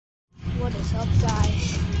What is up,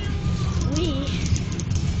 guys? We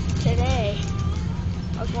today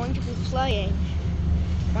are going to be playing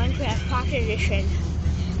Minecraft Pocket Edition,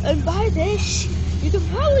 and by this you can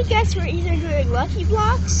probably guess we're either doing Lucky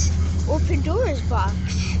Blocks or Pandora's Box.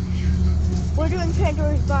 We're doing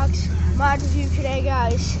Pandora's Box mod review today,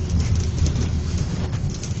 guys.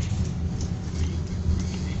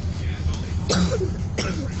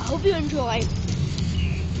 I hope you enjoy.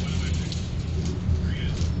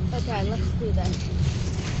 Okay, let's do this.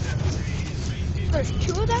 There's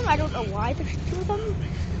two of them. I don't know why there's two of them,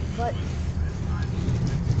 but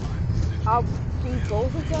I'll do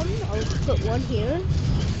both of them. I'll put one here,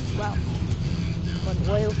 well, one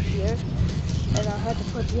way over here, and I'll have to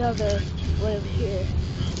put the other way over here.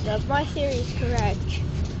 Now, if my theory is correct,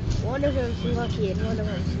 one of them's lucky and one of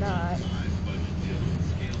them's not.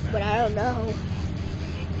 But I don't know.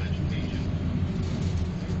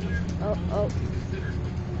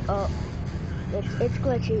 Oh, it's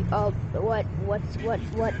glitchy. Oh, what?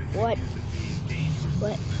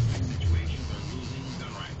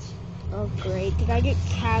 Oh, great. Did I get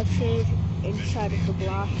captured inside of the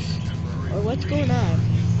blocks? Or what's going on?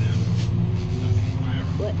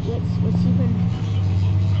 What's even...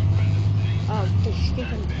 Oh, the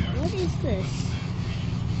stupid... What is this?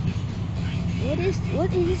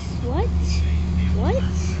 What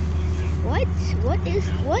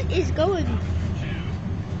is going...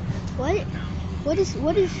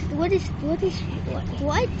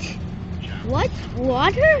 What?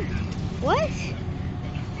 Water? What?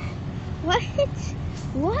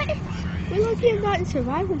 We're lucky I'm not in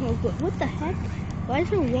survival mode, but what the heck? Why is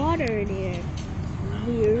there water in here?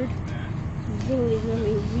 Weird.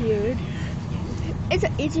 Really weird.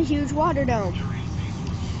 It's a huge water dome.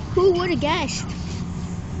 Who would have guessed?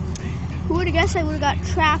 Who would have guessed I would have got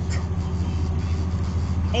trapped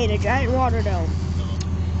in a giant water dome?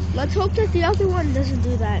 Let's hope that the other one doesn't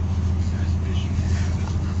do that.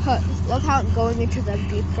 Love how I'm going into the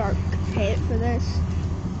deep dark pit for this.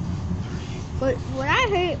 But what I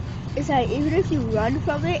hate is that even if you run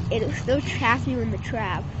from it, it'll still trap you in the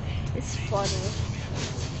trap. It's funny.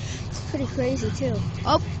 It's pretty crazy too.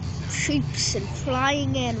 Oh, sheeps and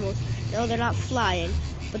flying animals. No, they're not flying.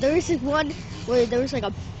 But there was this one where there was like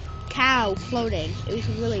a cow floating. It was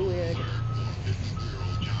really weird.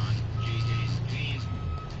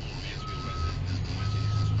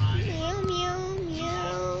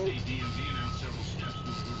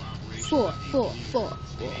 Four.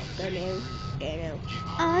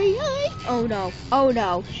 Oh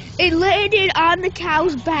no. It landed on the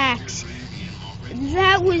cow's backs.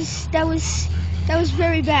 That was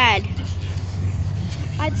very bad.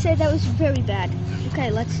 I'd say that was very bad.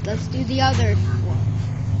 Okay, let's do the other one.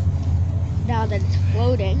 Now that it's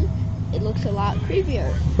floating, it looks a lot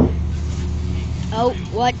creepier. Oh,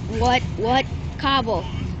 what? Cobble.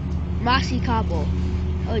 Mossy cobble.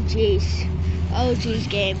 Oh jeez,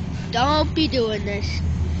 game. Don't be doing this.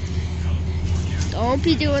 Don't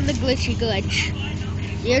be doing the glitchy glitch.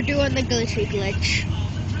 You're doing the glitchy glitch.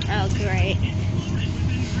 Oh great.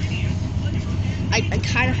 I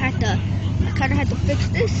kind of had to fix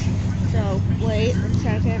this. So wait 1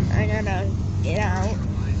 second. I gotta get out.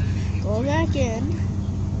 Go back in.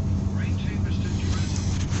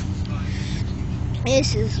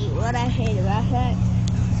 This is what I hate about that.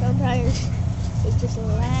 Sometimes it just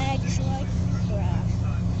lags like crap.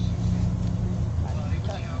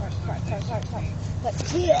 But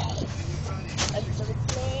yeah, I'm gonna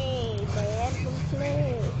play, man. I'm gonna play.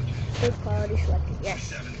 Good quality selected. Yes.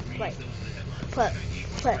 Play. Play.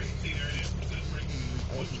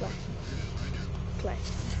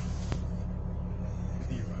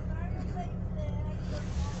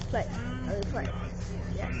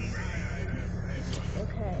 Yes.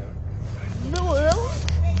 Okay. My world.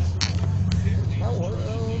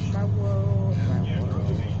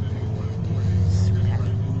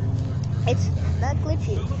 It's not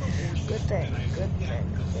glitchy. Good thing. Okay.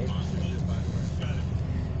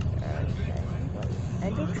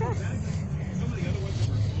 Ender chest.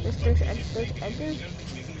 There's ender.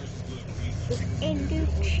 There's ender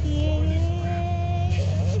chest.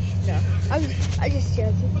 No, I just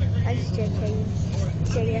joking.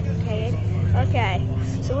 Okay,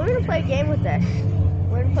 so we're gonna play a game with this.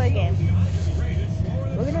 We're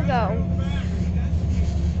gonna go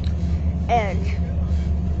and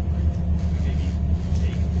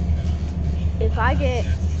if I get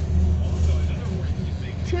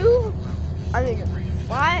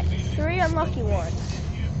 3 unlucky ones,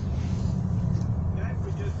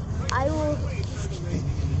 I will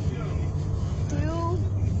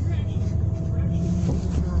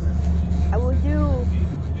do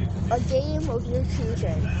a game of your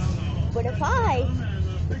choosing. But if I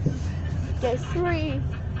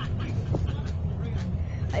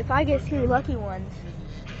get three lucky ones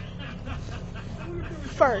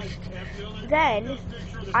first, then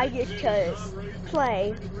I get to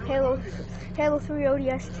play Halo 3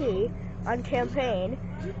 ODST on campaign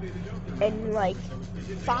in like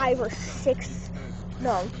 5 or 6,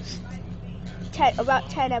 no, 10, about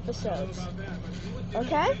 10 episodes.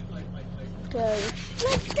 Okay? So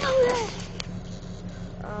let's do this.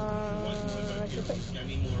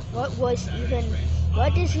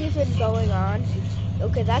 What is even going on?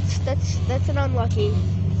 Okay, that's an unlucky.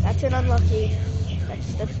 That's an unlucky.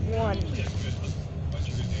 That's one.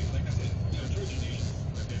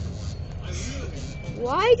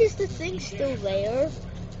 Why is the thing still there?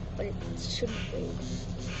 But it shouldn't be.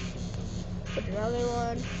 Put another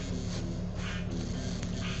one.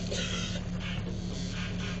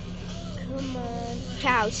 Come on.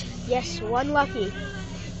 Cows. Yes, one lucky.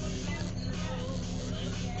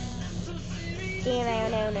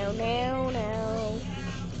 No.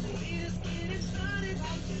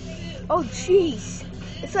 Oh, jeez.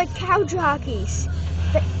 It's like cow jockeys.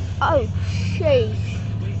 Oh, jeez.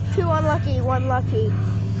 2 unlucky, 1 lucky.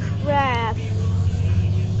 Crap.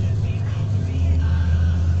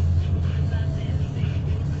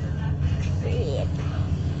 Crap.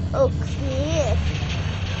 Oh, crap.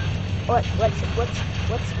 What's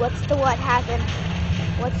the what happened?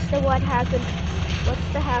 What's the what happened? What's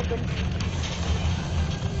the happened?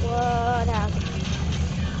 What happened?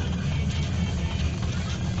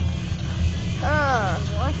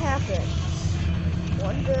 What happened?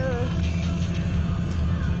 Wonder.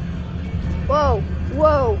 Whoa.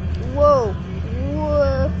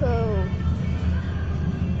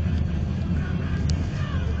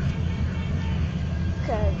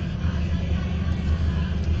 Okay.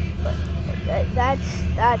 But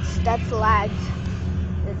that's lagged.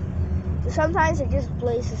 Sometimes it just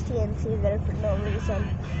blazes TNT there for no reason.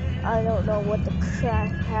 I don't know what the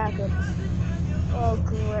crap happens. Oh,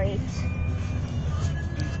 great.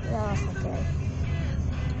 Oh, okay.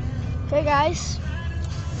 Okay, guys.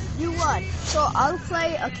 You won. So I'll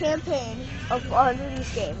play a campaign of one of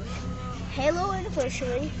these games. Halo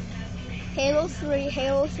Anniversary, Halo 3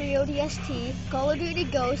 ODST, Call of Duty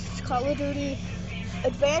Ghosts, Call of Duty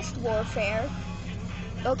Advanced Warfare.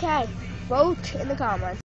 Okay, vote in the comments.